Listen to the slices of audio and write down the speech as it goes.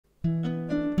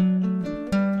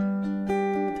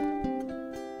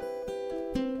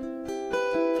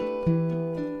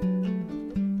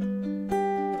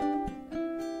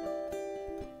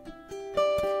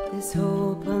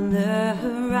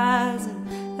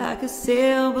like a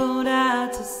sailboat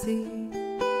out to sea,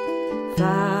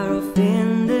 far off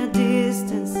in the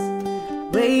distance,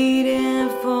 waiting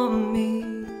for me.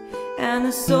 And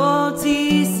the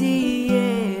salty sea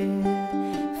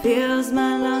air fills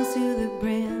my lungs to the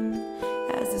brim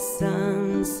as the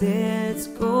sun sets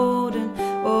golden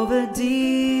over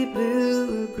deep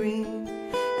blue green.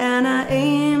 And I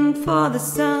aim for the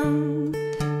sun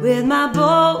with my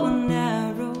bow and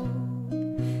arrow,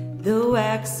 the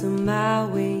wax on my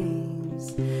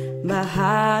wings, my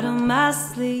heart on my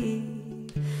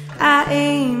sleeve. I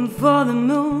aim for the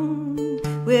moon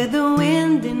with the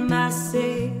wind in my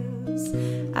sails.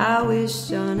 I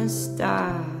wish on a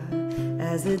star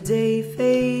as the day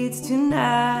fades to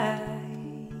night.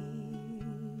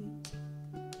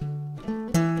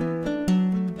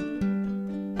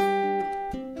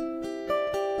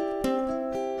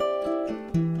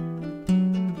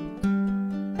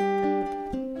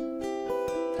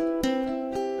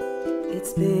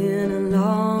 It's been a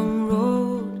long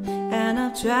road and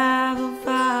I've traveled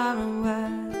far and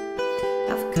wide.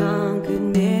 I've conquered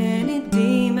many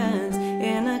demons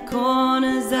in the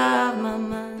corners of my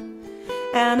mind,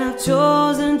 and I've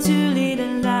chosen to lead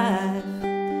a life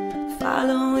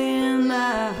following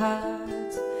my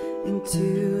heart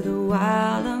into the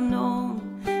wild unknown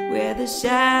where the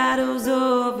shadows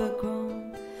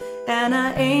overgrown. And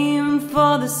I aim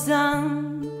for the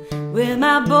sun with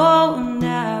my bow and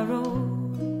arrow,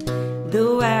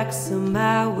 the wax on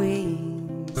my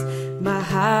wings, my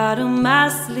heart on my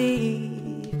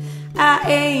sleeve. I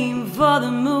aim for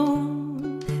the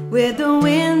moon with the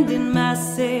wind in my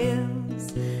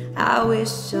sails. I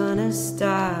wish on a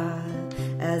star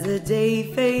as the day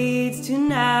fades to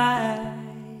night.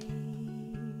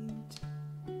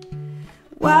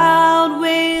 Wild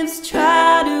waves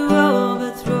try to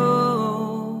overthrow,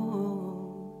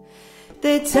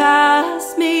 they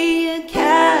toss me and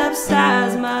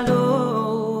capsize my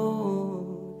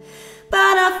load,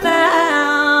 but I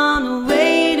found a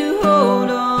way to hold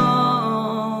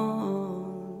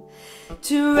on,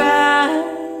 to ride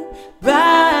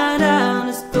down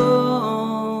the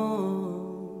storm.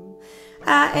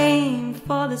 I aim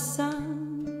for the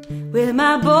sun with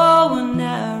my bow and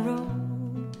arrow,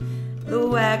 the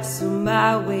wax on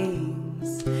my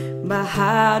wings, my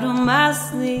heart on my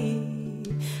sleeve.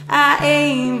 I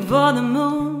aim for the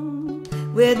moon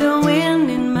with the wind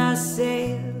in my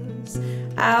sails.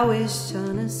 I wish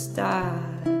on a star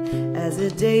as the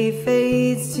day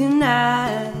fades to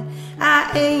night.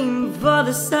 I aim for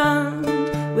the sun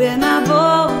with my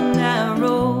bow and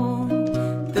arrow,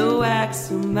 the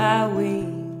wax on my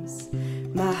wings,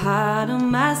 my heart on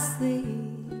my sleeve.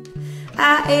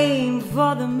 I aim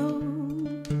for the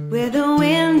moon with the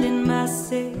wind in my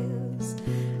sails.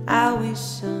 I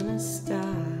wish on a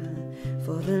star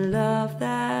for the love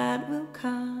that will